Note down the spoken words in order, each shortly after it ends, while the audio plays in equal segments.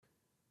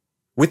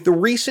With the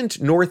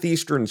recent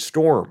northeastern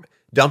storm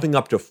dumping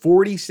up to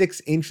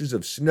 46 inches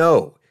of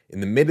snow in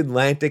the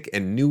mid-Atlantic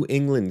and New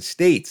England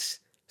states,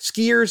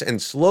 skiers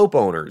and slope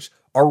owners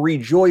are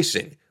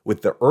rejoicing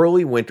with the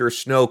early winter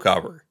snow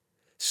cover.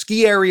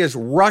 Ski areas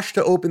rush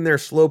to open their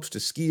slopes to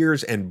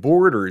skiers and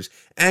boarders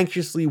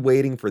anxiously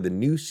waiting for the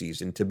new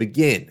season to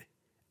begin.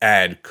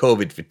 Add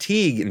COVID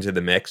fatigue into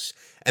the mix,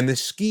 and the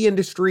ski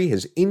industry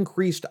has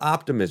increased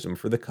optimism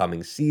for the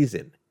coming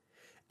season.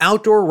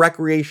 Outdoor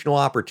recreational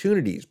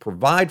opportunities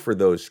provide for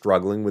those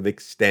struggling with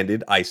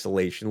extended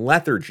isolation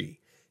lethargy,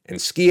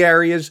 and ski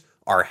areas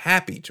are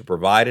happy to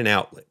provide an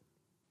outlet.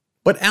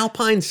 But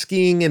alpine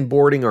skiing and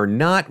boarding are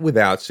not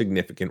without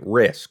significant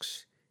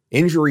risks.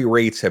 Injury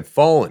rates have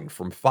fallen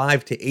from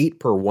 5 to 8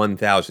 per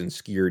 1,000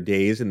 skier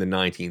days in the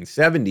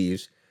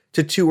 1970s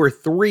to 2 or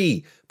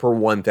 3 per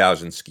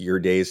 1,000 skier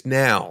days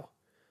now.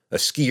 A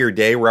skier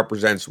day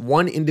represents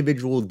one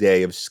individual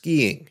day of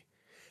skiing.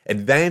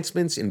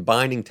 Advancements in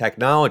binding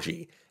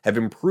technology have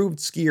improved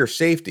skier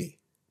safety,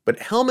 but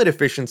helmet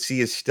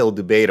efficiency is still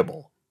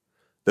debatable.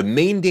 The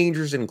main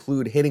dangers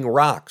include hitting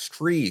rocks,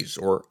 trees,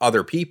 or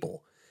other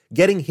people,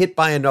 getting hit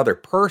by another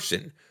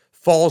person,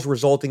 falls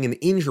resulting in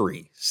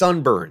injury,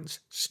 sunburns,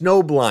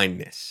 snow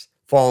blindness,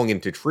 falling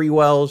into tree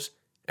wells,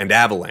 and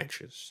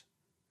avalanches.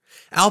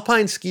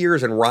 Alpine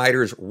skiers and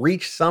riders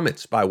reach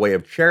summits by way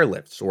of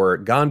chairlifts or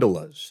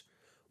gondolas.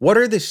 What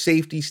are the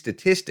safety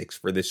statistics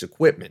for this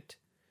equipment?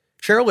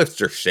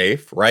 Chairlifts are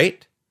safe,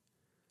 right?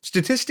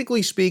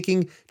 Statistically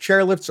speaking,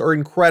 chairlifts are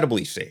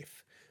incredibly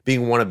safe,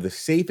 being one of the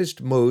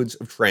safest modes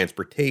of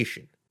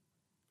transportation.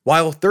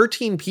 While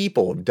 13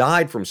 people have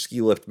died from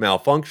ski lift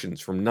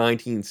malfunctions from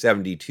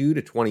 1972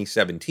 to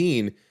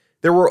 2017,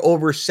 there were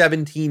over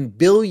 17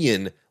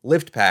 billion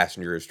lift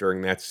passengers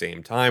during that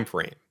same time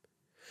frame.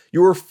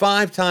 You are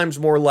 5 times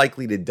more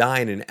likely to die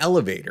in an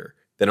elevator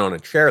than on a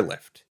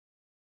chairlift.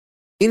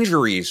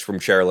 Injuries from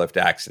chairlift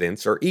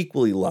accidents are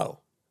equally low.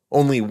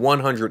 Only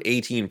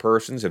 118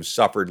 persons have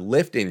suffered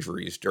lift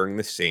injuries during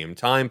the same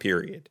time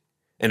period.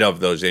 And of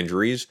those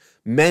injuries,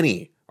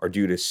 many are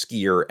due to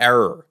skier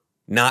error,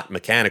 not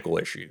mechanical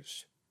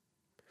issues.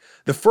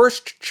 The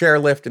first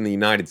chairlift in the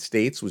United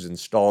States was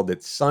installed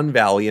at Sun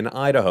Valley in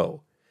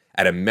Idaho,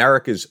 at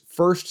America's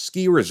first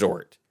ski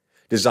resort.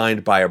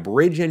 Designed by a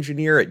bridge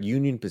engineer at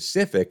Union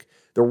Pacific,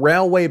 the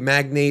railway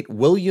magnate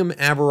William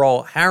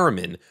Averell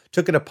Harriman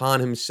took it upon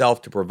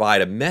himself to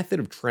provide a method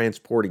of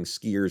transporting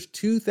skiers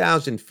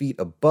 2,000 feet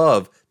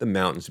above the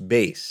mountain's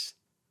base.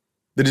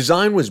 The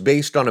design was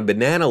based on a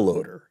banana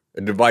loader,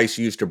 a device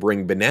used to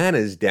bring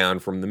bananas down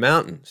from the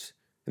mountains.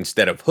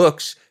 Instead of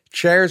hooks,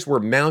 chairs were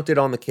mounted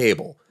on the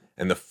cable,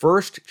 and the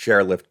first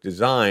chairlift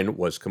design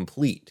was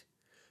complete.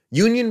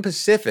 Union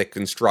Pacific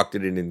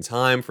constructed it in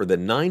time for the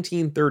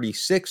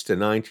 1936 to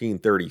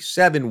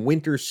 1937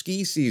 winter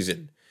ski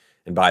season,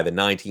 and by the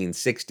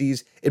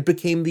 1960s, it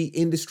became the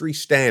industry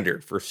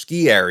standard for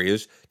ski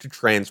areas to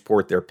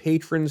transport their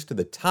patrons to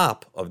the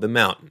top of the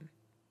mountain.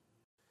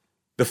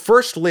 The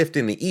first lift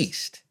in the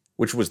East,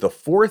 which was the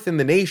 4th in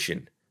the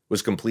nation,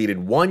 was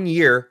completed 1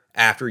 year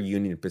after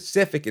Union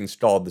Pacific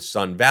installed the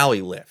Sun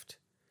Valley lift.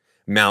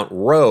 Mount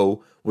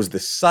Rowe was the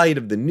site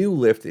of the new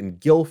lift in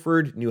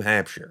Guilford, New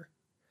Hampshire.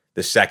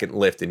 The second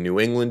lift in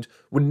New England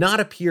would not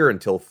appear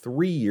until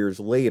 3 years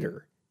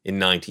later, in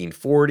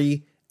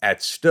 1940,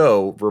 at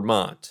Stowe,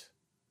 Vermont.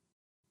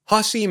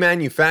 Hussey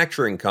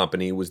Manufacturing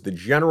Company was the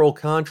general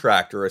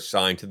contractor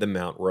assigned to the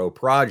Mount Rowe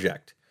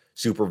project,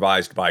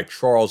 supervised by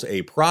Charles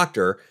A.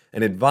 Proctor,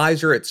 an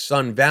advisor at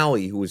Sun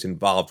Valley who was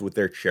involved with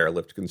their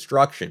chairlift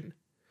construction.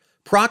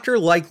 Proctor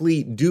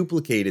likely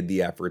duplicated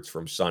the efforts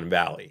from Sun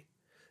Valley.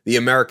 The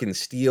American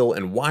Steel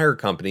and Wire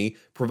Company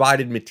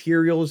provided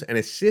materials and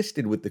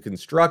assisted with the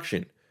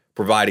construction,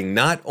 providing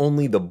not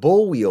only the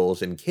bull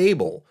wheels and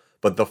cable,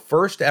 but the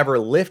first ever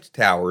lift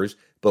towers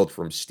built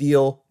from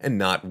steel and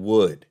not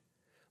wood.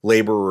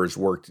 Laborers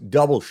worked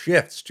double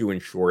shifts to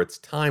ensure its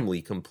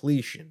timely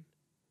completion.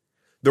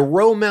 The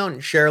Rowe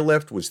Mountain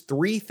chairlift was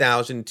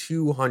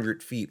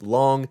 3,200 feet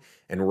long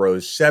and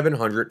rose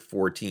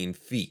 714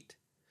 feet.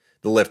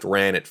 The lift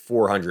ran at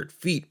 400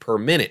 feet per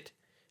minute,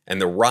 and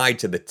the ride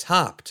to the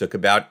top took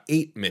about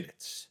 8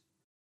 minutes.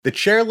 The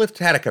chairlift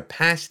had a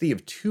capacity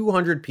of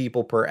 200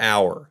 people per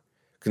hour.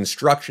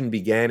 Construction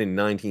began in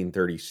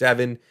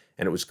 1937,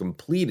 and it was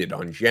completed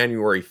on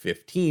January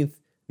 15,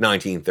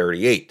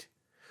 1938.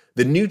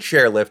 The new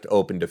chairlift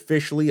opened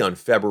officially on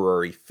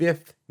February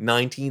 5,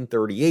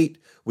 1938,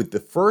 with the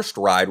first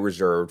ride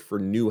reserved for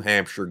New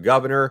Hampshire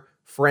Governor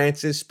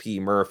Francis P.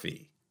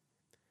 Murphy.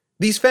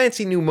 These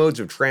fancy new modes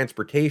of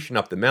transportation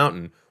up the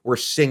mountain were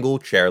single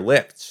chair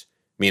lifts,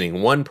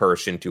 meaning one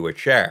person to a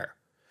chair,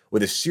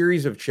 with a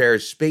series of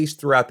chairs spaced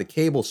throughout the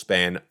cable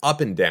span up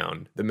and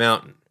down the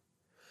mountain.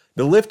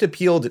 The lift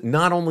appealed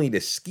not only to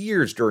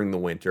skiers during the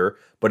winter,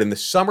 but in the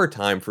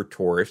summertime for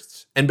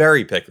tourists and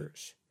berry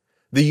pickers.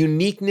 The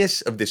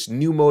uniqueness of this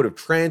new mode of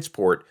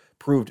transport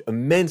proved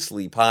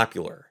immensely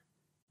popular.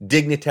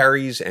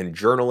 Dignitaries and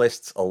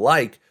journalists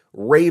alike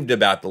raved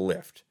about the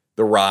lift,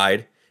 the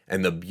ride,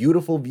 and the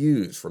beautiful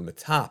views from the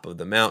top of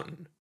the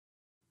mountain.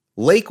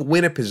 Lake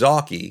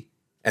Winnipesaukee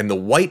and the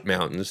White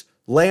Mountains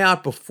lay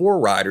out before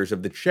riders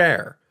of the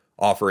chair,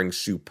 offering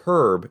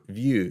superb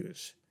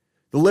views.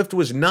 The lift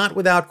was not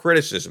without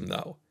criticism,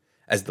 though.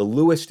 As the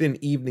Lewiston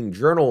Evening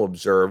Journal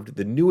observed,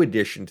 the new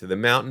addition to the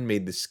mountain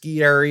made the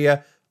ski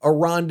area a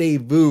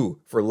rendezvous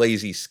for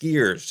lazy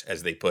skiers,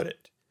 as they put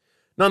it.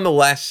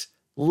 Nonetheless,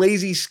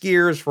 lazy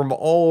skiers from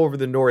all over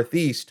the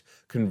Northeast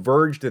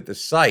converged at the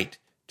site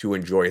to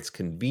enjoy its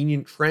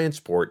convenient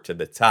transport to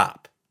the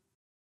top.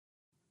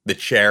 The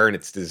chair and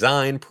its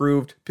design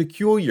proved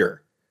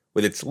peculiar,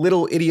 with its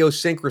little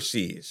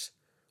idiosyncrasies.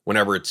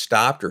 Whenever it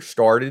stopped or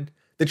started,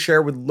 the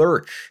chair would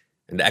lurch,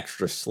 and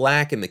extra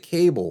slack in the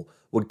cable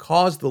would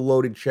cause the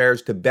loaded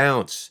chairs to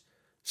bounce,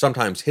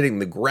 sometimes hitting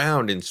the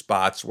ground in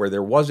spots where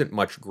there wasn't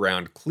much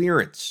ground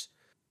clearance.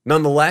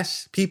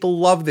 Nonetheless, people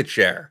loved the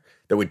chair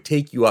that would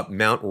take you up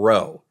Mount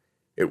Rowe.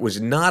 It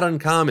was not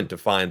uncommon to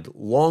find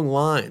long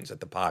lines at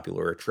the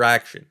popular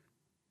attraction.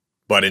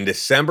 But in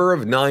December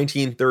of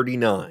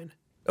 1939,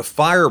 a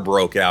fire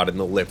broke out in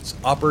the lift's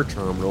upper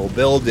terminal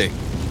building,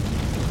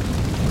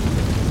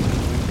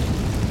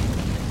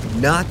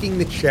 knocking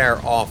the chair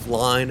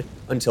offline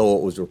until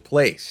it was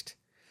replaced.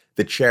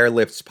 The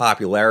chairlift's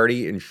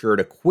popularity ensured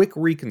a quick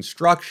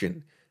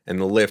reconstruction,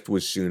 and the lift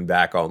was soon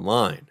back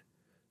online.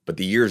 But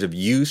the years of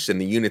use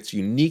and the unit's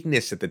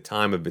uniqueness at the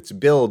time of its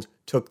build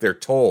took their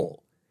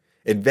toll.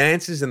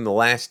 Advances in the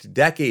last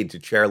decade to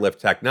chairlift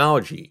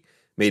technology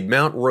made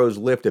Mount Rowe's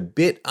lift a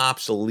bit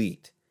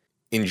obsolete.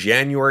 In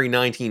January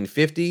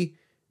 1950,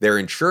 their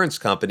insurance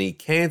company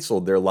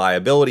canceled their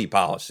liability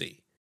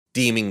policy,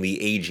 deeming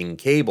the aging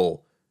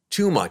cable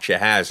too much a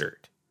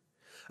hazard.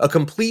 A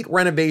complete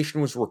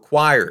renovation was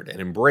required and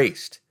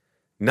embraced.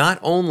 Not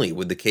only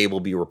would the cable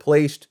be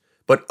replaced,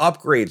 but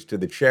upgrades to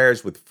the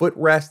chairs with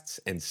footrests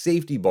and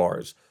safety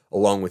bars,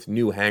 along with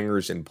new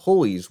hangers and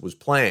pulleys, was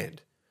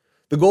planned.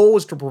 The goal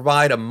was to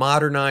provide a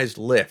modernized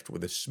lift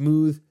with a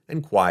smooth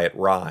and quiet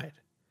ride.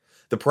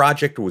 The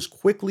project was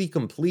quickly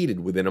completed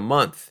within a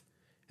month,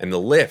 and the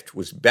lift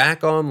was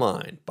back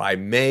online by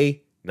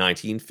May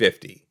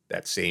 1950,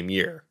 that same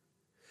year.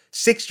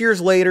 6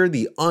 years later,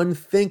 the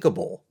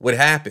unthinkable would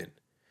happen.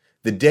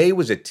 The day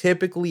was a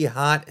typically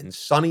hot and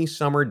sunny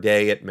summer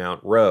day at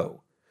Mount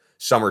Rowe.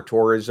 Summer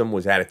tourism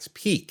was at its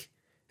peak,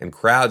 and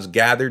crowds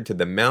gathered to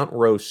the Mount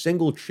Rowe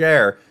single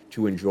chair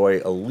to enjoy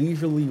a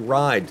leisurely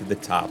ride to the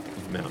top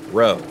of Mount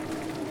Rowe.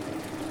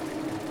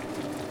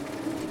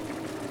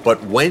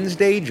 But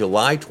Wednesday,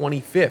 July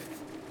 25th,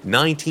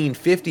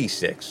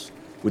 1956,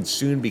 would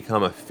soon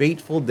become a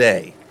fateful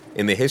day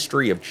in the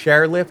history of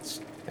chairlifts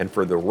and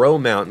for the Rowe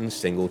Mountain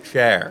single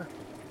chair.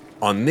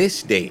 On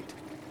this date,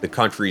 the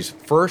country's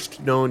first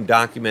known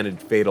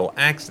documented fatal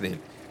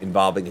accident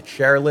involving a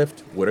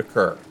chairlift would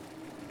occur.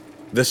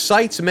 The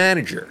site's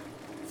manager,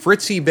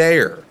 Fritzie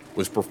Bayer,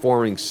 was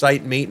performing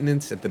site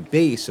maintenance at the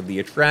base of the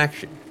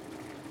attraction.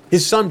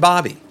 His son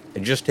Bobby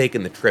had just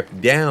taken the trip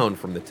down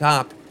from the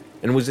top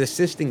and was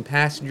assisting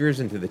passengers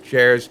into the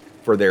chairs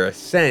for their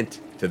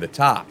ascent to the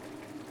top.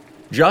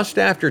 Just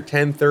after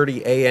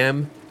 10:30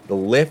 a.m., the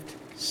lift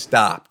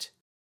stopped,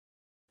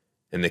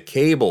 and the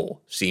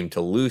cable seemed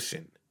to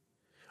loosen.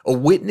 A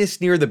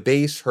witness near the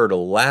base heard a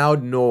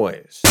loud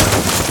noise.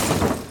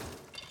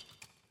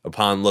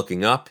 Upon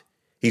looking up,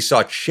 he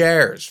saw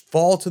chairs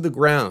fall to the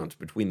ground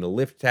between the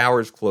lift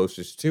towers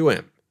closest to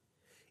him.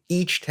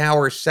 Each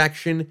tower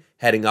section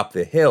heading up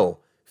the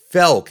hill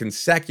fell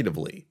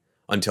consecutively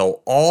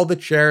until all the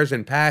chairs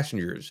and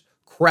passengers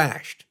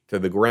crashed to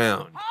the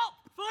ground. Help!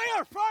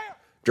 Fire! Fire!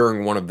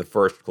 During one of the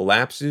first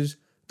collapses,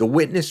 the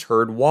witness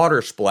heard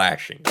water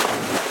splashing.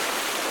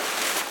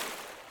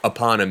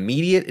 Upon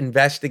immediate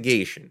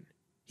investigation,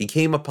 he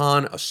came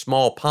upon a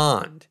small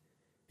pond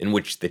in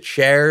which the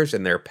chairs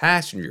and their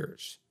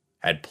passengers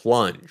had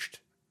plunged.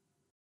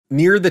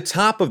 Near the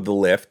top of the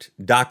lift,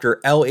 Dr.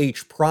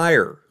 L.H.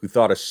 Pryor, who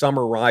thought a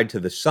summer ride to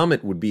the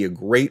summit would be a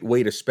great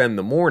way to spend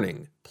the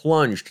morning,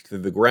 plunged to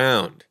the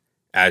ground,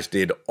 as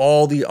did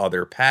all the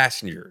other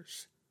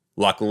passengers.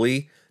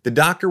 Luckily, the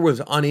doctor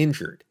was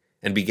uninjured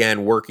and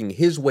began working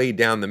his way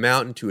down the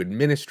mountain to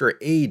administer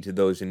aid to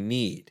those in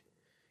need.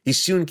 He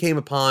soon came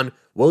upon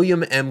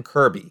William M.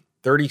 Kirby,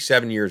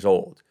 37 years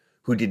old,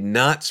 who did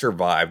not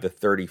survive the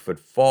 30-foot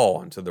fall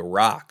onto the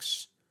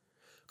rocks.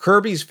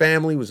 Kirby's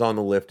family was on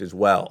the lift as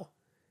well,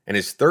 and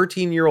his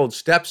 13-year-old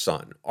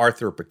stepson,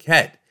 Arthur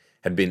Paquette,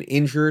 had been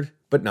injured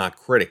but not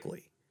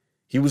critically.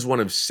 He was one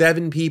of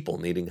 7 people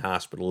needing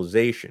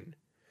hospitalization,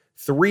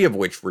 3 of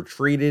which were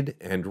treated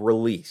and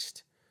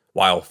released,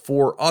 while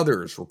 4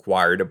 others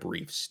required a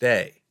brief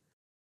stay.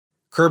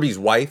 Kirby's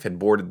wife had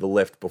boarded the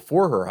lift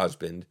before her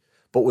husband,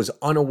 but was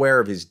unaware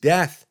of his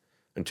death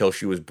until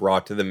she was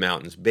brought to the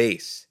mountain's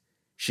base.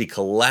 She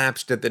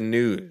collapsed at the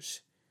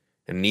news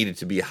and needed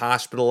to be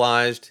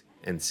hospitalized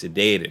and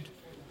sedated.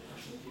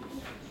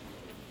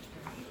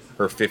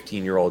 Her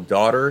 15-year-old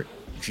daughter,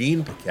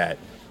 Jean Paquette,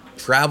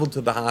 traveled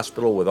to the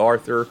hospital with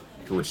Arthur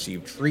to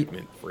receive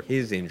treatment for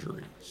his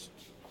injuries.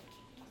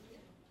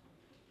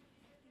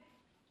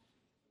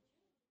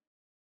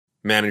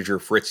 Manager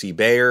Fritzie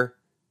Bayer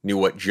knew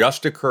what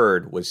just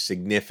occurred was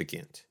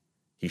significant.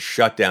 He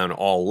shut down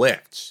all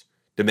lifts,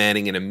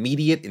 demanding an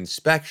immediate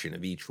inspection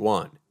of each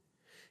one.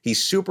 He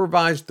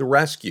supervised the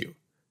rescue,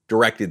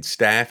 directed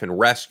staff and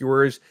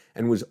rescuers,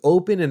 and was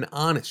open and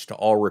honest to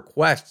all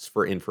requests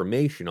for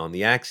information on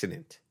the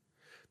accident.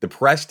 The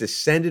press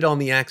descended on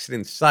the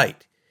accident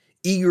site,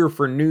 eager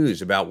for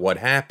news about what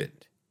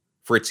happened.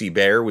 Fritzie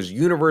Bayer was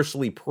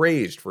universally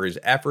praised for his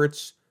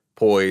efforts,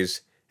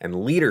 poise,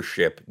 and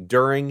leadership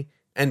during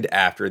and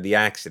after the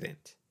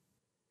accident.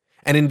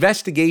 An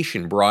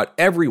investigation brought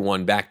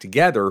everyone back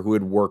together who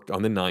had worked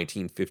on the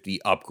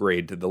 1950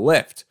 upgrade to the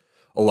lift,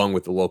 along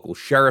with the local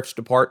sheriff's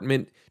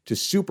department, to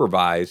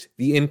supervise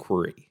the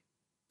inquiry.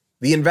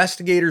 The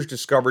investigators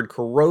discovered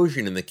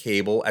corrosion in the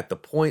cable at the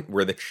point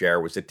where the chair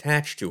was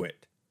attached to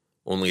it.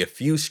 Only a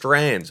few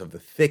strands of the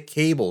thick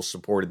cable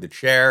supported the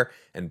chair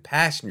and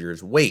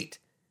passengers' weight,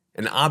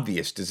 an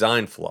obvious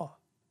design flaw.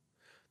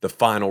 The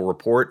final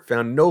report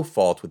found no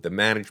fault with the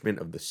management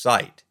of the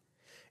site.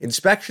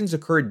 Inspections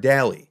occurred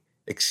daily,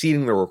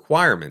 exceeding the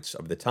requirements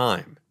of the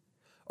time.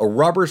 A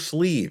rubber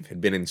sleeve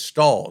had been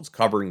installed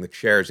covering the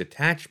chair's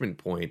attachment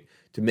point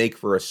to make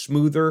for a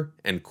smoother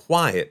and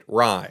quiet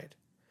ride.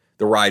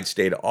 The ride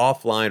stayed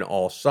offline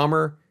all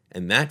summer,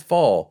 and that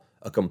fall,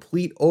 a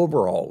complete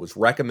overhaul was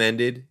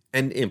recommended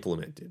and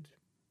implemented.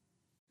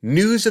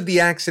 News of the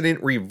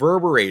accident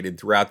reverberated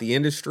throughout the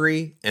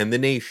industry and the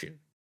nation.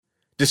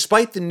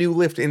 Despite the new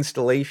lift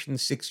installation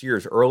 6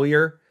 years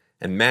earlier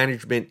and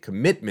management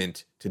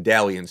commitment to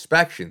daily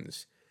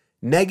inspections,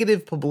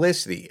 negative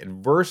publicity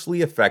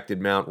adversely affected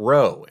Mount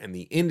Rowe and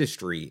the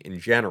industry in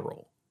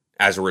general.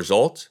 As a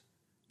result,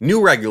 new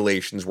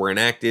regulations were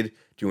enacted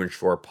to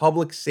ensure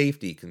public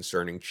safety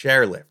concerning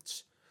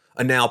chairlifts,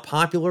 a now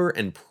popular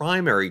and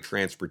primary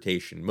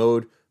transportation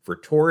mode for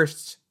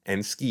tourists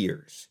and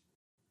skiers.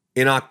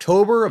 In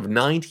October of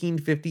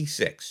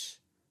 1956,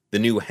 the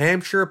New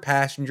Hampshire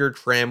Passenger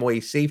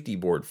Tramway Safety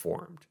Board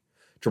formed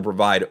to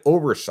provide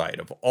oversight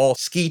of all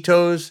ski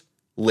tows,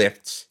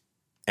 lifts,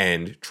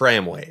 and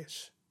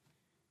tramways.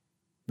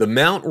 The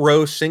Mount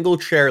Rowe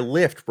single-chair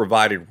lift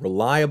provided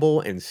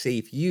reliable and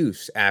safe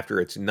use after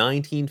its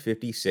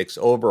 1956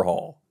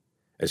 overhaul.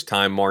 As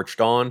time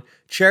marched on,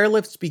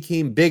 chairlifts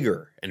became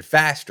bigger and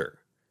faster,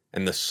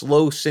 and the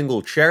slow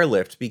single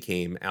chairlift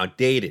became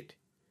outdated.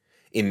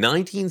 In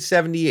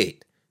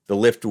 1978, the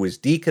lift was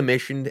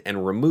decommissioned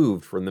and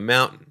removed from the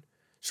mountain,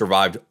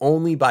 survived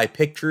only by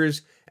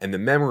pictures and the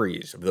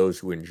memories of those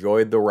who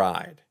enjoyed the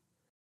ride.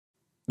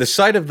 The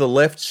site of the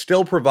lift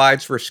still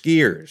provides for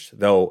skiers,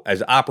 though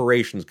as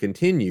operations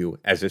continue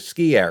as a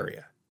ski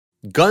area.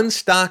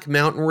 Gunstock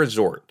Mountain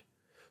Resort,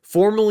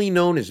 formerly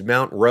known as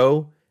Mount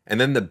Rowe,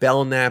 and then the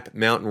Belknap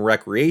Mountain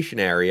Recreation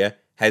Area,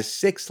 has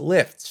 6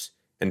 lifts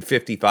and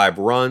 55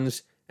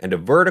 runs and a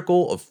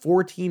vertical of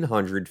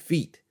 1,400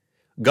 feet.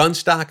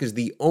 Gunstock is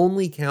the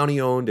only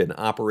county-owned and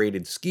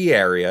operated ski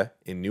area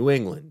in New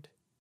England.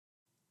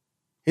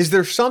 Is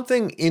there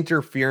something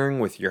interfering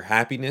with your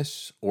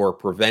happiness or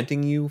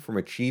preventing you from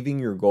achieving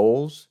your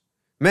goals?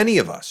 Many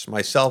of us,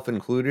 myself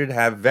included,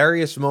 have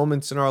various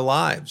moments in our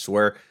lives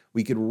where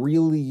we could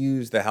really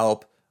use the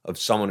help of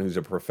someone who's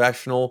a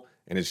professional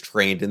and is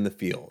trained in the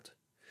field.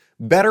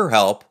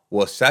 BetterHelp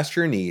will assess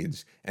your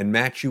needs and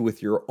match you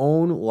with your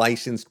own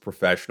licensed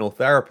professional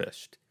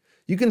therapist.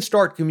 You can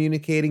start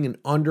communicating in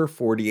under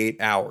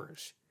 48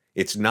 hours.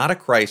 It's not a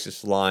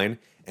crisis line,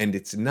 and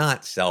it's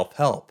not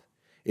self-help.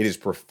 It is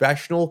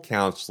professional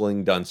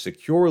counseling done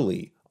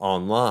securely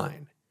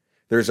online.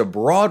 There's a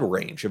broad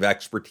range of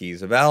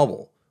expertise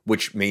available,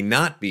 which may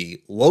not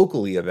be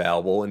locally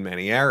available in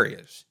many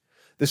areas.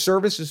 The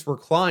service is for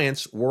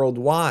clients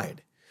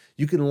worldwide.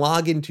 You can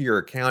log into your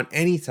account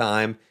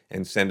anytime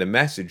and send a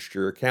message to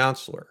your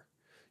counselor.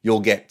 You'll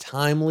get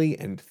timely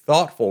and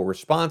thoughtful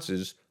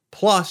responses,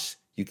 plus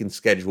you can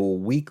schedule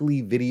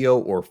weekly video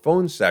or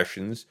phone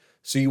sessions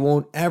so you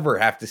won't ever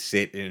have to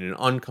sit in an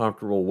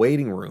uncomfortable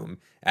waiting room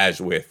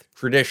as with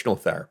traditional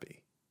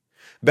therapy.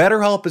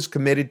 BetterHelp is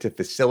committed to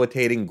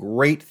facilitating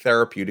great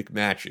therapeutic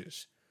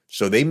matches,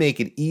 so they make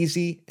it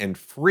easy and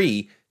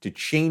free to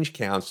change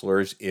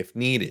counselors if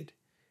needed.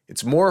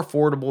 It's more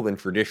affordable than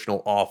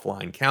traditional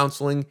offline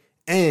counseling,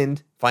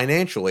 and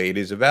financial aid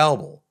is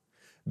available.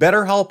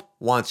 BetterHelp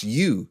wants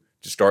you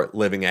to start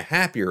living a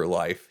happier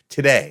life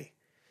today.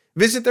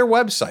 Visit their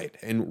website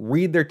and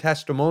read their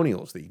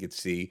testimonials that you can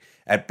see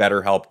at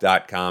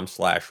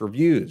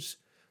betterhelp.com/reviews.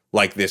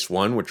 Like this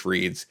one, which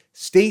reads,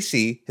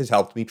 "Stacy has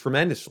helped me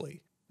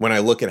tremendously. When I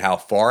look at how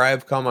far I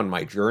have come on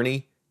my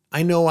journey,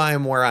 I know I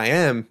am where I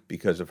am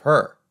because of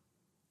her."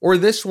 Or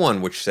this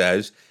one, which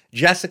says,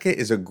 "Jessica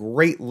is a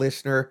great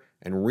listener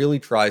and really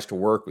tries to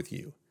work with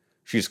you.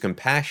 She's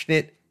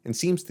compassionate and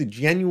seems to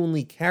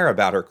genuinely care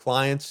about her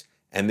clients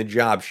and the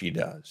job she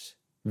does."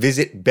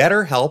 Visit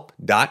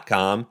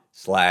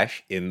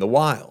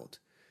betterhelp.com/inthewild.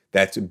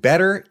 That's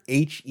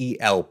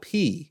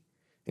BetterHelp,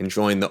 and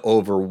join the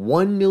over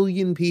 1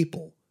 million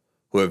people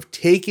who have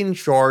taken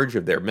charge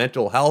of their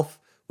mental health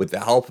with the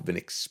help of an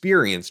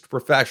experienced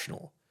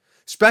professional.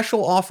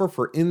 Special offer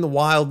for In the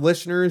Wild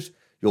listeners,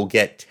 you'll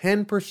get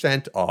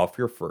 10% off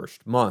your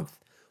first month.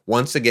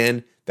 Once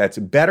again, that's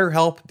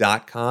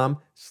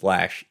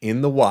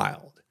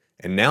betterhelp.com/inthewild.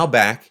 And now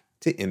back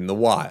to In the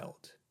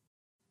Wild.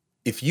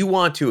 If you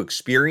want to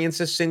experience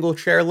a single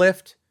chair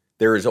lift,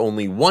 there is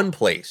only one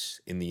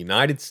place in the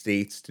United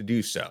States to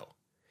do so.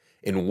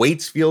 In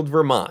Waitsfield,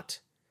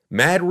 Vermont,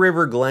 Mad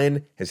River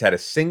Glen has had a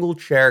single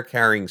chair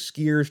carrying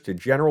skiers to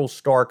General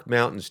Stark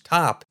Mountain's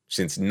top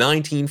since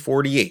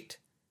 1948,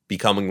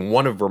 becoming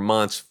one of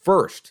Vermont's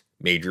first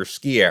major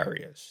ski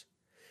areas.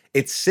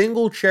 Its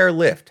single chair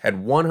lift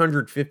had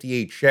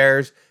 158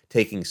 chairs,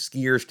 taking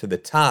skiers to the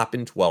top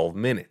in 12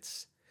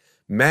 minutes.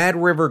 Mad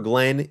River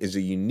Glen is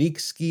a unique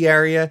ski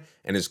area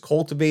and has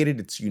cultivated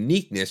its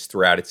uniqueness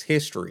throughout its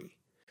history.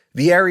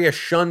 The area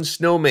shuns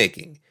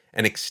snowmaking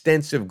and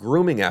extensive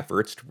grooming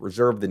efforts to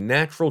preserve the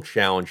natural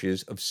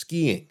challenges of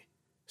skiing.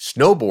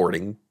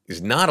 Snowboarding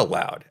is not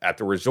allowed at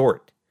the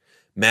resort.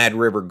 Mad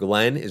River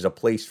Glen is a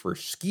place for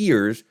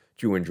skiers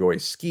to enjoy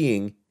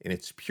skiing in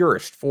its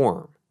purest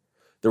form.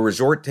 The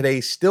resort today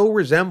still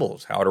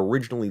resembles how it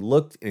originally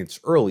looked in its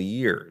early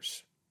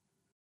years.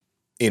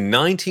 In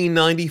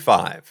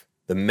 1995,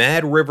 the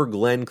Mad River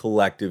Glen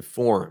Collective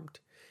formed,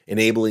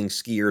 enabling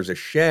skiers a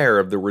share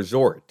of the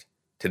resort.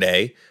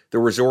 Today, the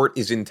resort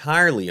is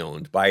entirely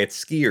owned by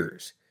its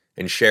skiers,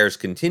 and shares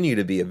continue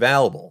to be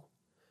available.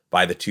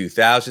 By the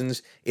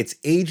 2000s, its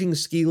aging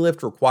ski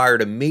lift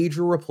required a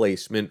major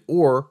replacement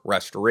or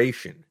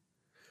restoration.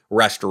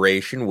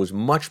 Restoration was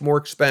much more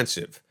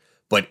expensive,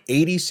 but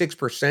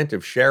 86%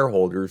 of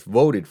shareholders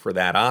voted for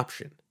that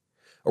option.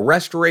 A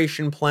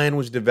restoration plan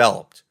was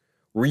developed,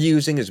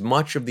 reusing as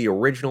much of the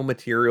original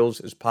materials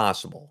as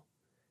possible.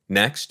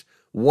 Next,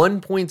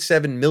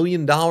 $1.7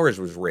 million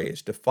was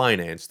raised to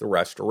finance the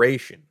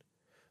restoration.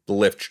 The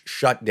lift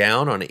shut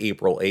down on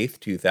April 8,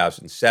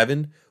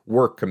 2007,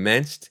 work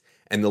commenced,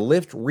 and the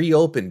lift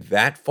reopened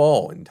that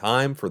fall in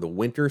time for the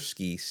winter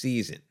ski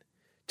season.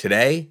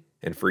 Today,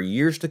 and for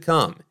years to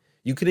come,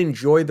 you can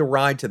enjoy the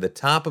ride to the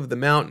top of the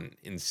mountain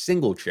in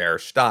single-chair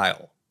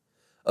style.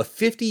 A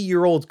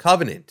 50-year-old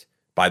covenant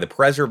by the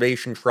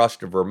Preservation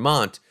Trust of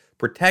Vermont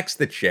protects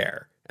the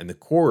chair and the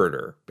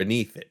corridor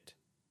beneath it.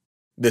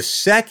 The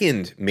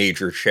second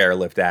major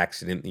chairlift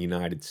accident in the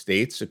United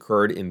States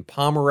occurred in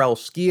Pomerel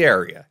Ski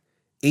Area,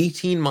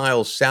 18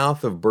 miles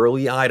south of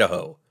Burley,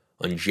 Idaho,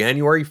 on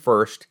January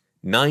 1,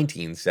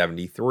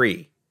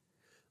 1973.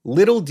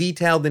 Little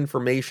detailed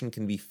information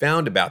can be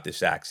found about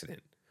this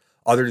accident,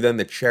 other than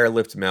the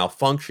chairlift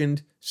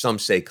malfunctioned, some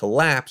say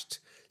collapsed,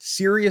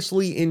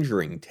 seriously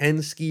injuring 10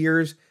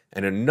 skiers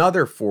and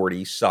another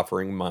 40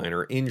 suffering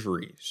minor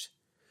injuries.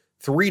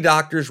 3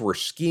 doctors were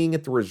skiing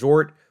at the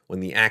resort when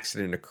the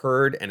accident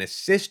occurred and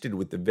assisted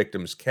with the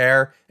victim's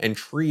care and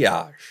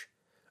triage.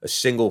 A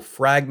single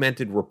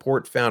fragmented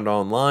report found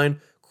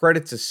online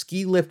credits a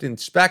ski lift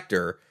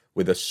inspector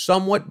with a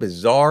somewhat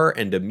bizarre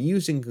and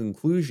amusing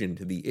conclusion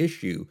to the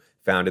issue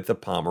found at the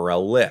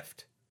Pomerel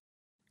lift.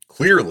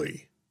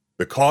 Clearly,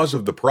 the cause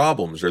of the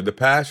problems are the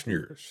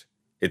passengers.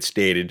 It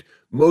stated,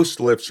 most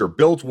lifts are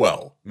built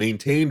well,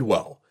 maintained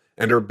well,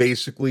 and are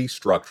basically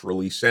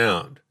structurally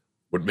sound.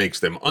 What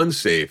makes them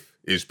unsafe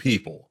is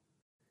people.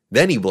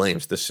 Then he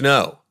blames the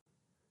snow.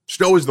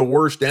 Snow is the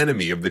worst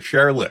enemy of the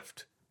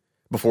chairlift.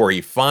 Before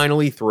he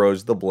finally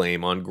throws the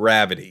blame on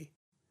gravity.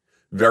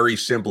 Very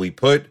simply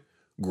put,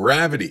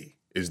 gravity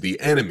is the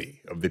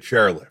enemy of the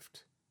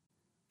chairlift.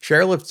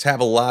 Chairlifts have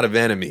a lot of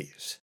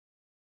enemies.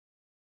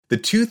 The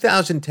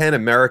 2010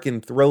 American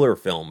thriller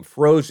film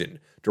Frozen,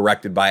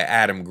 directed by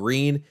Adam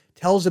Green,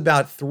 tells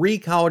about 3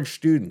 college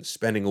students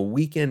spending a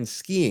weekend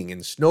skiing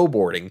and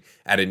snowboarding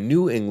at a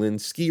New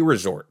England ski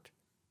resort.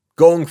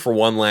 Going for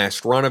one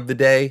last run of the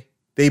day,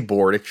 they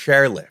board a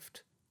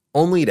chairlift,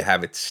 only to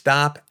have it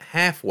stop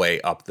halfway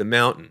up the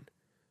mountain,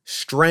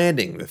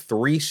 stranding the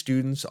 3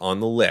 students on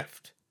the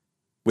lift.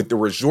 With the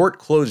resort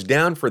closed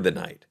down for the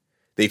night,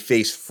 they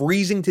face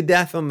freezing to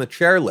death on the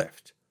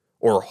chairlift,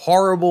 or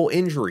horrible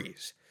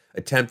injuries,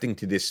 attempting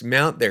to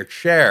dismount their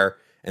chair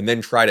and then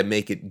try to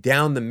make it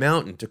down the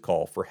mountain to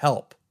call for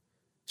help.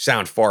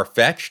 Sound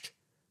far-fetched?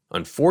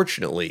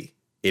 Unfortunately,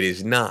 it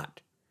is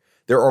not.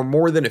 There are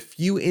more than a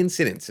few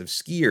incidents of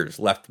skiers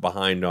left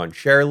behind on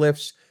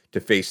chairlifts to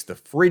face the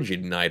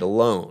frigid night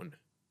alone.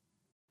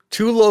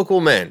 2 local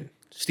men,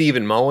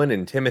 Stephen Mullen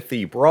and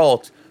Timothy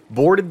Brault,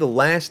 boarded the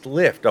last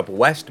lift up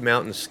West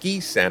Mountain Ski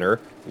Center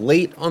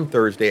late on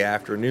Thursday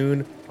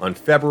afternoon on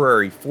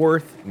February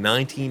 4th,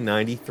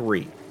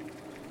 1993.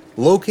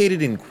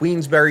 Located in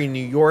Queensbury,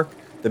 New York,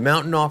 the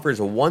mountain offers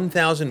a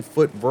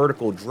 1,000-foot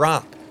vertical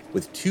drop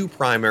with 2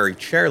 primary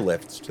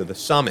chairlifts to the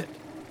summit.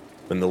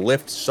 When the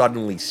lift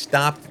suddenly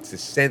stopped its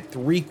ascent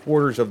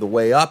 3/4 of the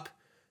way up,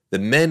 the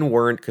men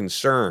weren't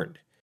concerned.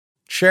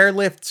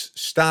 Chairlifts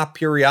stop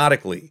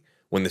periodically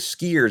when the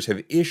skiers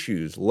have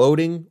issues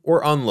loading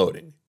or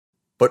unloading.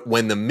 But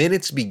when the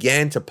minutes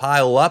began to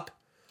pile up,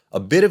 a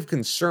bit of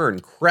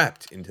concern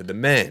crept into the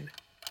men.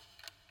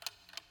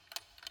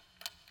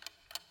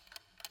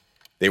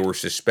 They were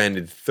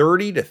suspended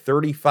 30 to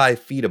 35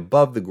 feet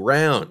above the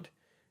ground,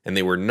 and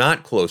they were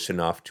not close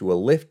enough to a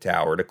lift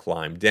tower to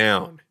climb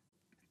down.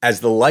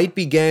 As the light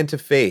began to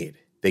fade,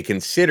 they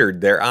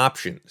considered their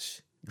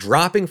options.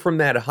 Dropping from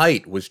that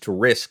height was to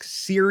risk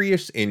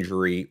serious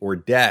injury or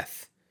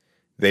death.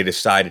 They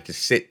decided to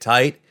sit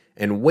tight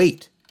and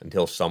wait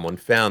until someone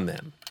found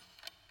them.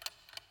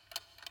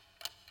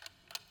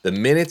 The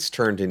minutes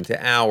turned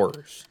into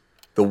hours.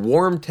 The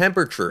warm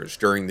temperatures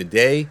during the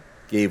day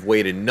gave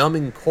way to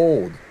numbing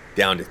cold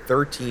down to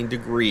 13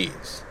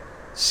 degrees.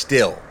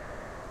 Still,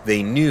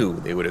 they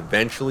knew they would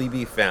eventually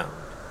be found.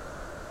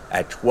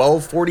 At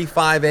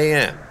 12:45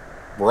 a.m.,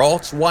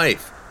 Brault's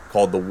wife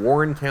called the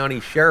Warren County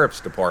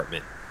Sheriff's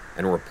Department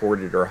and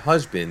reported her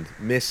husband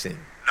missing.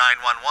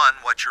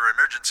 911, what's your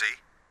emergency?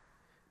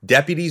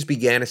 Deputies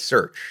began a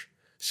search,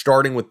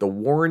 starting with the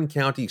Warren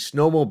County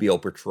Snowmobile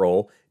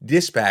Patrol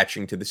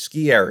dispatching to the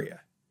ski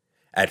area.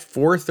 At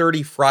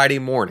 4:30 Friday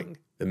morning,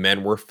 the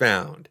men were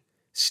found,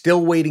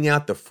 still waiting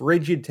out the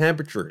frigid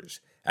temperatures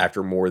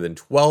after more than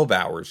 12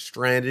 hours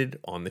stranded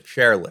on the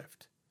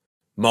chairlift.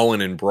 Mullen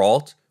and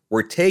Brault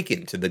were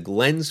taken to the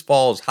Glens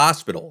Falls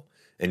Hospital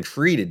and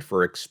treated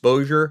for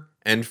exposure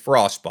and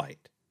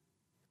frostbite.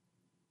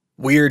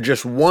 We are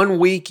just 1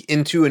 week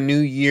into a new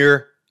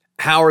year.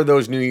 How are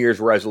those New Year's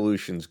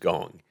resolutions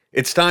going?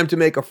 It's time to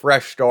make a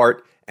fresh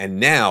start, and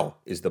now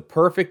is the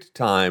perfect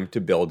time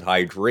to build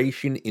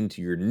hydration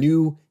into your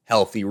new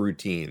healthy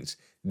routines.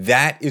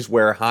 That is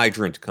where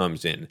Hydrant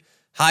comes in.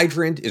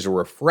 Hydrant is a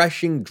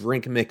refreshing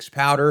drink mix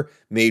powder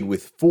made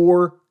with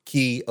 4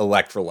 key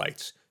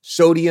electrolytes: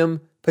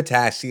 sodium,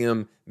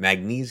 potassium,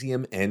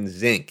 magnesium, and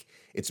zinc.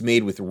 It's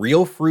made with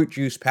real fruit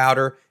juice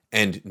powder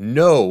and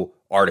no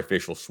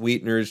artificial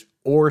sweeteners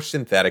or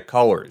synthetic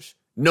colors.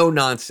 No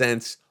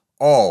nonsense,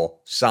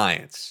 all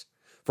science.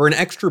 For an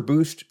extra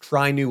boost,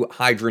 try new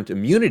Hydrant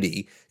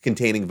Immunity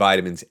containing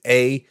vitamins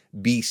A,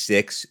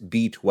 B6,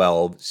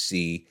 B12,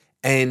 C,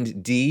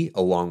 and D,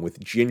 along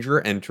with ginger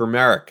and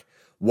turmeric.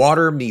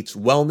 Water meets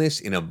wellness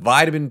in a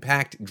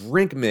vitamin-packed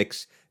drink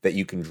mix that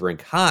you can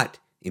drink hot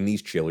in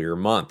these chillier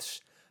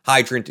months.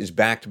 Hydrant is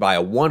backed by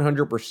a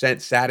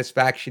 100%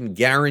 satisfaction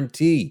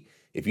guarantee.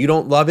 If you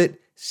don't love it,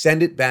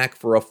 send it back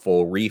for a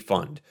full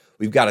refund.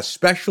 We've got a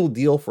special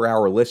deal for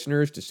our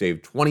listeners to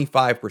save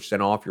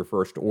 25% off your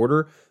first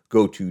order.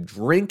 Go to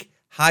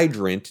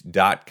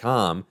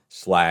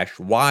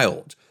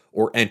drinkhydrant.com/wild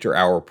or enter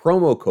our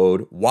promo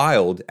code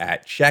WILD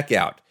at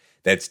checkout.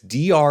 That's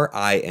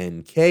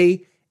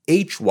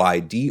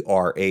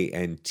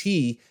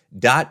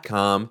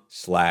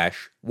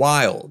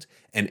drinkhydrant.com/wild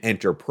and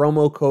enter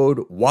promo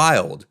code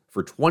WILD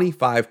for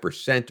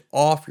 25%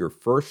 off your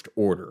first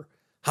order.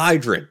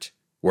 Hydrant,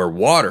 where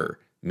water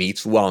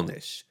meets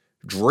wellness.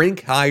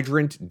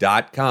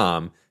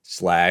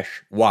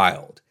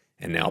 drinkhydrant.com/wild.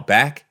 And now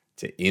back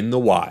to In the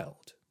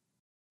Wild.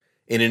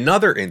 In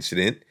another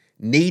incident,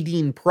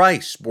 Nadine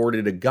Price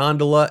boarded a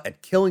gondola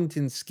at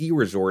Killington Ski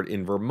Resort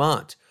in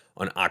Vermont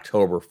on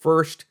October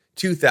 1st,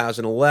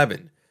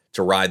 2011,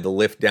 to ride the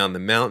lift down the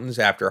mountains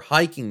after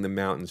hiking the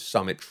mountain's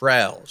summit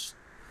trails.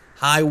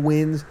 High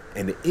winds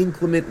and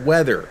inclement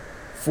weather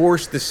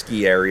forced the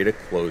ski area to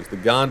close the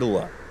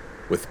gondola,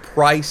 with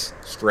Price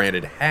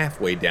stranded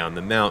halfway down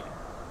the mountain.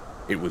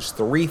 It was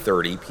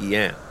 3:30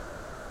 p.m.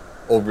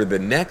 Over the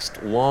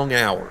next long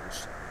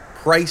hours,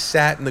 Price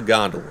sat in the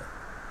gondola,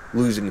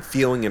 losing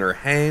feeling in her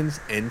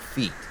hands and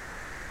feet.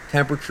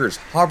 Temperatures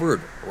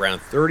hovered around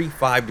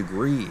 35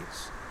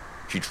 degrees.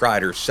 She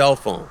tried her cell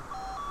phone,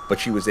 but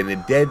she was in a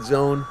dead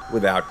zone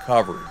without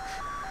coverage.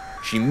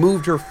 She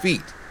moved her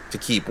feet to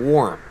keep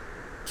warm,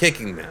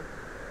 kicking them.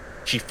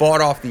 She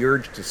fought off the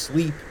urge to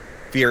sleep,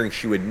 fearing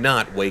she would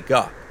not wake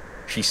up.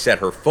 She set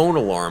her phone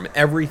alarm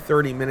every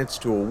 30 minutes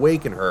to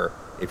awaken her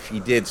if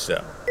she did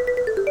so.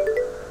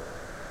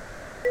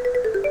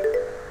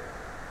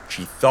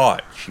 She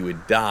thought she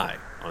would die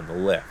on the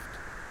lift.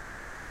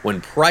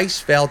 When Price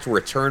failed to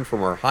return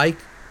from her hike,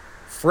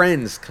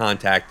 friends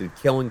contacted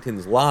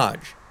Killington's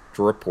lodge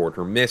to report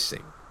her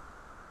missing.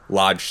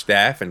 Lodge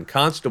staff and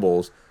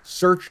constables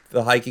searched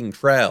the hiking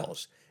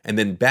trails and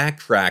then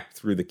backtracked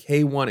through the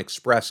K1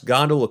 Express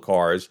gondola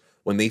cars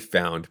when they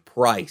found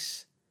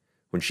Price.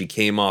 When she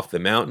came off the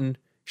mountain,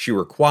 she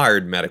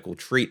required medical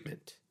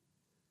treatment.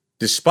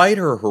 Despite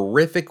her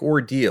horrific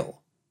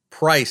ordeal,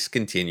 Price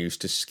continues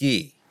to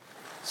ski.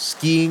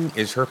 Skiing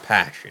is her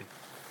passion,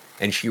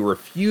 and she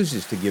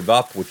refuses to give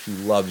up what she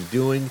loves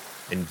doing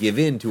and give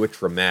in to a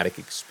traumatic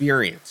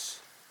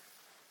experience.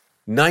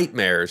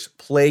 Nightmares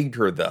plagued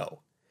her, though,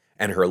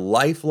 and her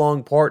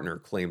lifelong partner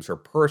claims her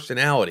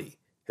personality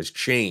has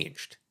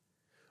changed.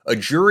 A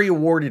jury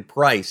awarded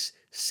Price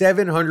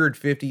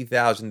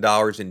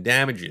 $750,000 in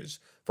damages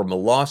from a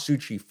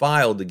lawsuit she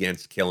filed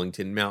against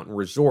Killington Mountain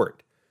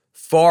Resort,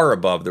 far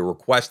above the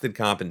requested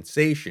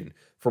compensation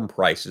from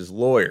Price's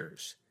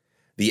lawyers.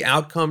 The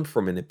outcome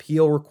from an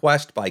appeal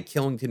request by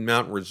Killington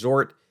Mountain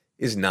Resort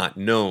is not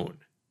known.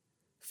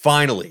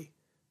 Finally,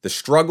 The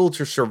Struggle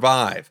to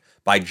Survive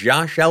by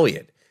Josh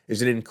Elliott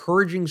is an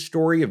encouraging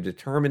story of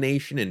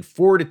determination and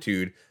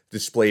fortitude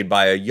displayed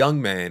by a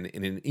young man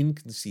in an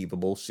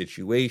inconceivable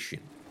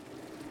situation.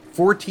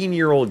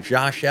 14-year-old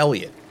Josh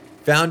Elliott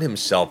found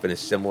himself in a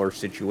similar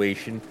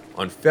situation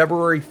on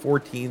February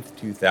 14,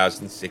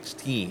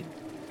 2016.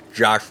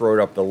 Josh rode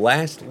up the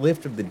last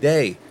lift of the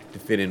day to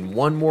fit in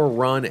one more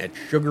run at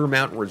Sugar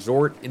Mountain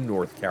Resort in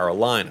North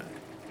Carolina.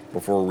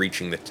 Before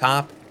reaching the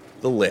top,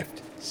 the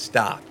lift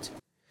stopped,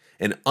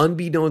 and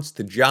unbeknownst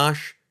to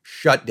Josh,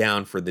 shut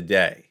down for the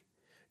day.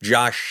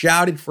 Josh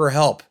shouted for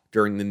help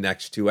during the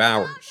next 2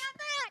 hours,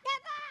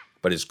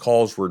 but his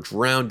calls were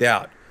drowned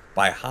out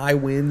by high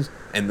winds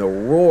and the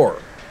roar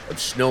of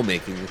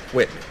snowmaking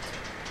equipment.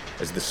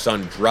 As the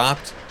sun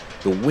dropped,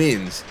 the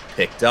winds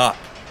picked up,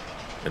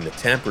 and the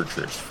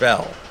temperatures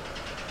fell.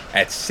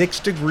 At 6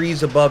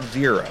 degrees above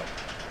zero,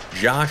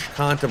 Josh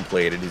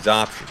contemplated his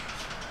options.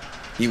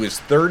 He was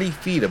 30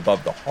 feet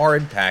above the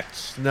hard-packed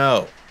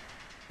snow.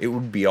 It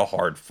would be a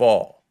hard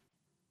fall.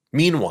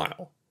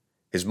 Meanwhile,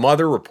 his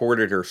mother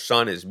reported her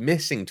son as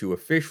missing to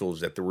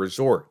officials at the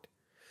resort.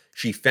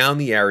 She found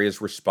the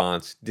area's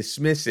response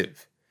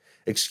dismissive.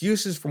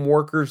 Excuses from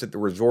workers at the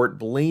resort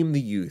blamed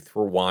the youth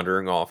for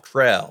wandering off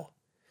trail.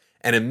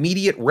 An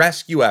immediate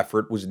rescue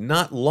effort was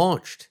not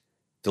launched,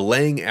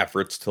 delaying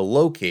efforts to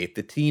locate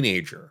the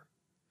teenager.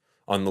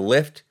 On the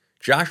lift,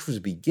 Josh was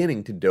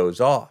beginning to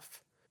doze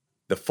off.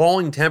 The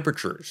falling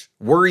temperatures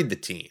worried the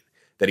teen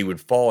that he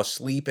would fall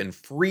asleep and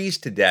freeze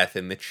to death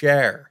in the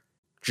chair.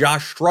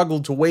 Josh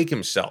struggled to wake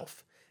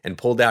himself and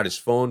pulled out his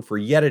phone for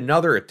yet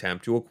another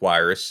attempt to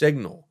acquire a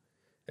signal.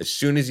 As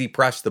soon as he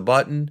pressed the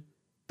button,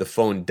 the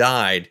phone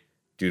died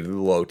due to the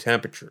low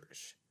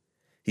temperatures.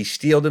 He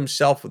steeled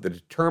himself with a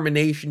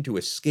determination to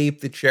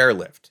escape the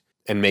chairlift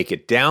and make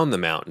it down the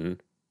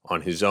mountain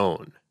on his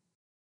own.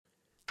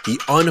 He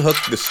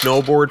unhooked the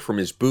snowboard from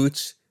his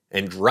boots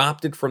and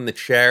dropped it from the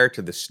chair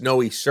to the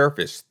snowy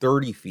surface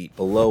 30 feet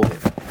below him.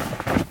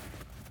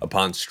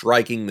 Upon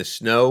striking the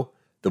snow,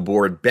 the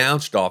board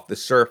bounced off the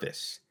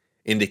surface,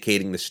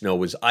 indicating the snow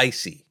was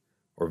icy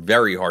or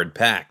very hard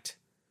packed.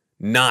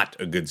 Not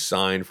a good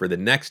sign for the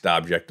next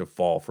object to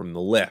fall from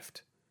the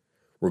lift.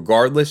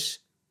 Regardless,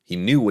 he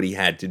knew what he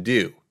had to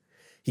do.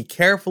 He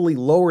carefully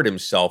lowered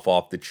himself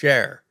off the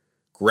chair,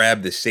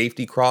 grabbed the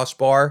safety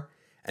crossbar,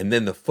 and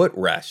then the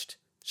footrest,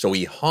 so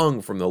he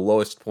hung from the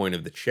lowest point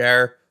of the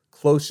chair,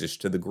 closest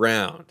to the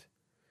ground.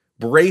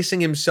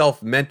 Bracing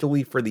himself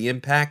mentally for the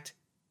impact,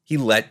 he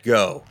let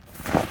go.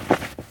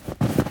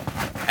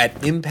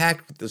 At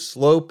impact with the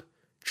slope,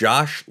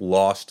 Josh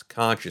lost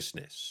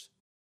consciousness.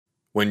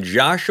 When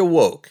Josh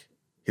awoke,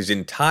 his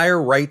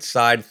entire right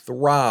side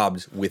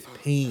throbbed with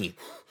pain.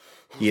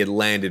 He had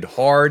landed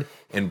hard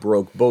and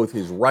broke both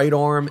his right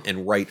arm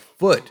and right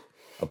foot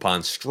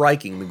upon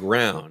striking the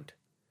ground.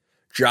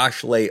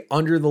 Josh lay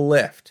under the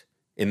lift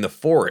in the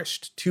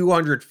forest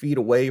 200 feet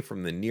away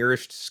from the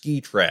nearest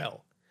ski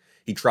trail.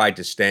 He tried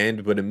to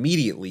stand but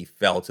immediately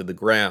fell to the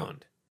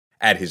ground.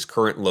 At his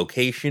current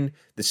location,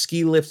 the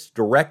ski lift's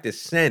direct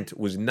ascent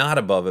was not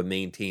above a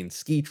maintained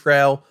ski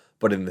trail,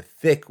 but in the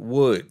thick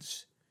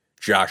woods.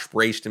 Josh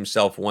braced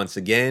himself once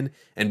again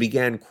and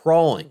began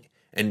crawling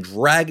and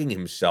dragging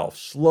himself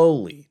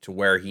slowly to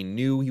where he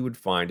knew he would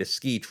find a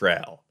ski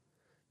trail.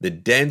 The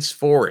dense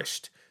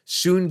forest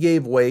soon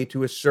gave way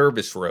to a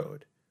service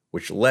road,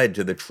 which led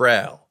to the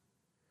trail.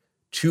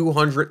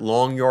 200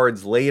 long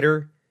yards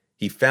later,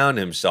 he found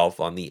himself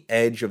on the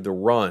edge of the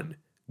run,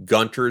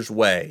 Gunter's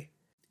Way,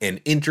 an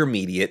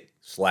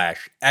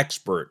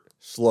intermediate/expert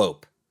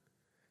slope.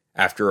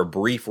 After a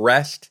brief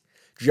rest,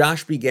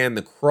 Josh began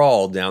the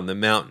crawl down the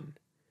mountain.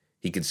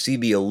 He could see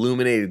the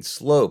illuminated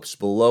slopes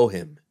below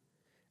him,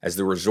 as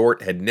the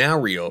resort had now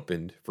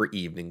reopened for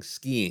evening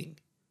skiing.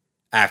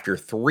 After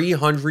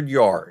 300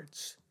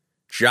 yards,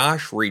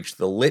 Josh reached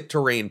the lit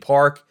terrain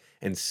park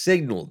and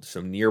signaled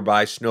some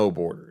nearby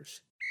snowboarders.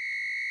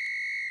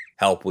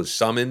 Help was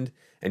summoned,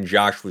 and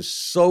Josh was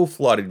so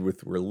flooded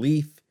with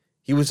relief,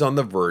 he was on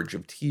the verge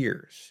of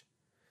tears.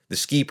 The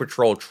ski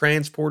patrol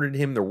transported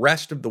him the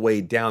rest of the way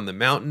down the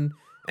mountain,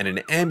 and an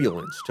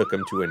ambulance took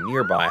him to a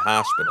nearby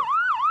hospital.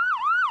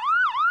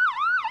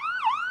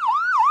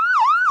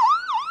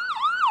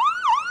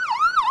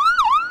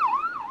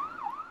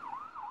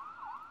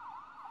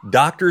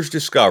 Doctors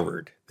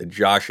discovered that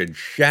Josh had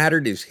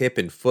shattered his hip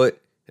and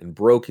foot and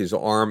broke his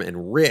arm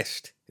and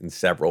wrist in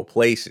several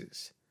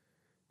places.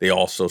 They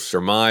also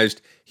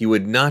surmised he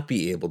would not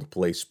be able to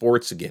play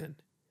sports again.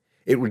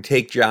 It would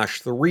take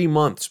Josh 3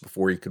 months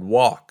before he could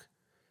walk,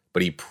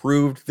 but he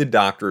proved the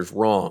doctors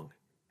wrong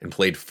and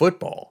played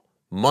football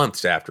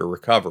months after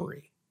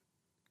recovery.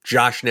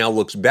 Josh now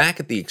looks back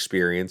at the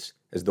experience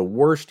as the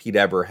worst he'd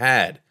ever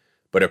had,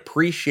 but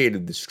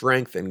appreciated the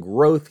strength and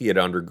growth he had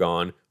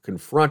undergone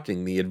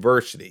confronting the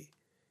adversity.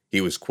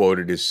 He was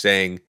quoted as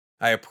saying,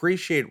 "I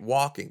appreciate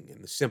walking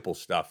and the simple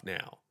stuff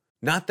now.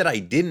 Not that I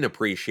didn't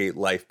appreciate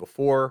life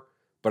before,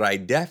 but I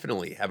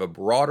definitely have a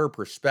broader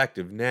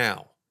perspective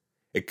now.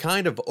 It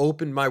kind of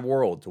opened my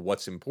world to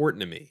what's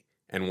important to me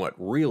and what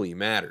really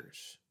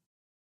matters."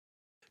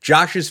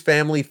 Josh's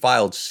family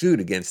filed suit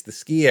against the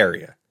ski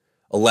area.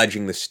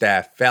 alleging the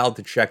staff failed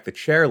to check the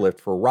chairlift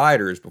for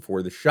riders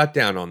before the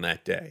shutdown on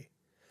that day.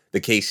 The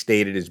case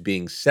stated as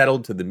being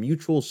settled to the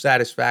mutual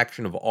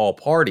satisfaction of all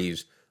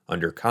parties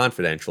under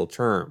confidential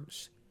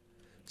terms.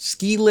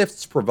 Ski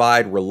lifts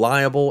provide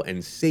reliable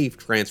and safe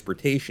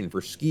transportation for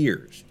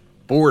skiers,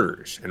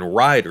 boarders, and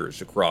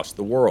riders across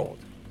the world.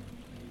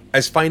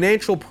 As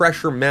financial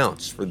pressure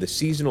mounts for the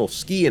seasonal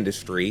ski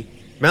industry,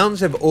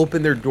 mountains have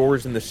opened their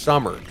doors in the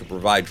summer to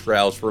provide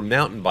trails for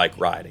mountain bike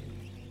riding,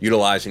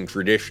 utilizing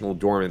traditional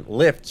dormant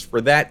lifts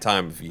for that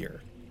time of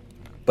year.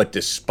 But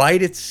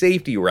despite its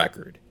safety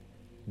record,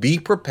 be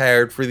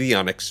prepared for the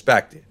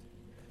unexpected,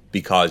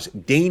 because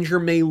danger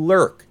may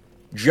lurk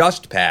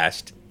just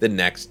past the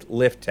next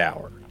lift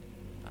tower.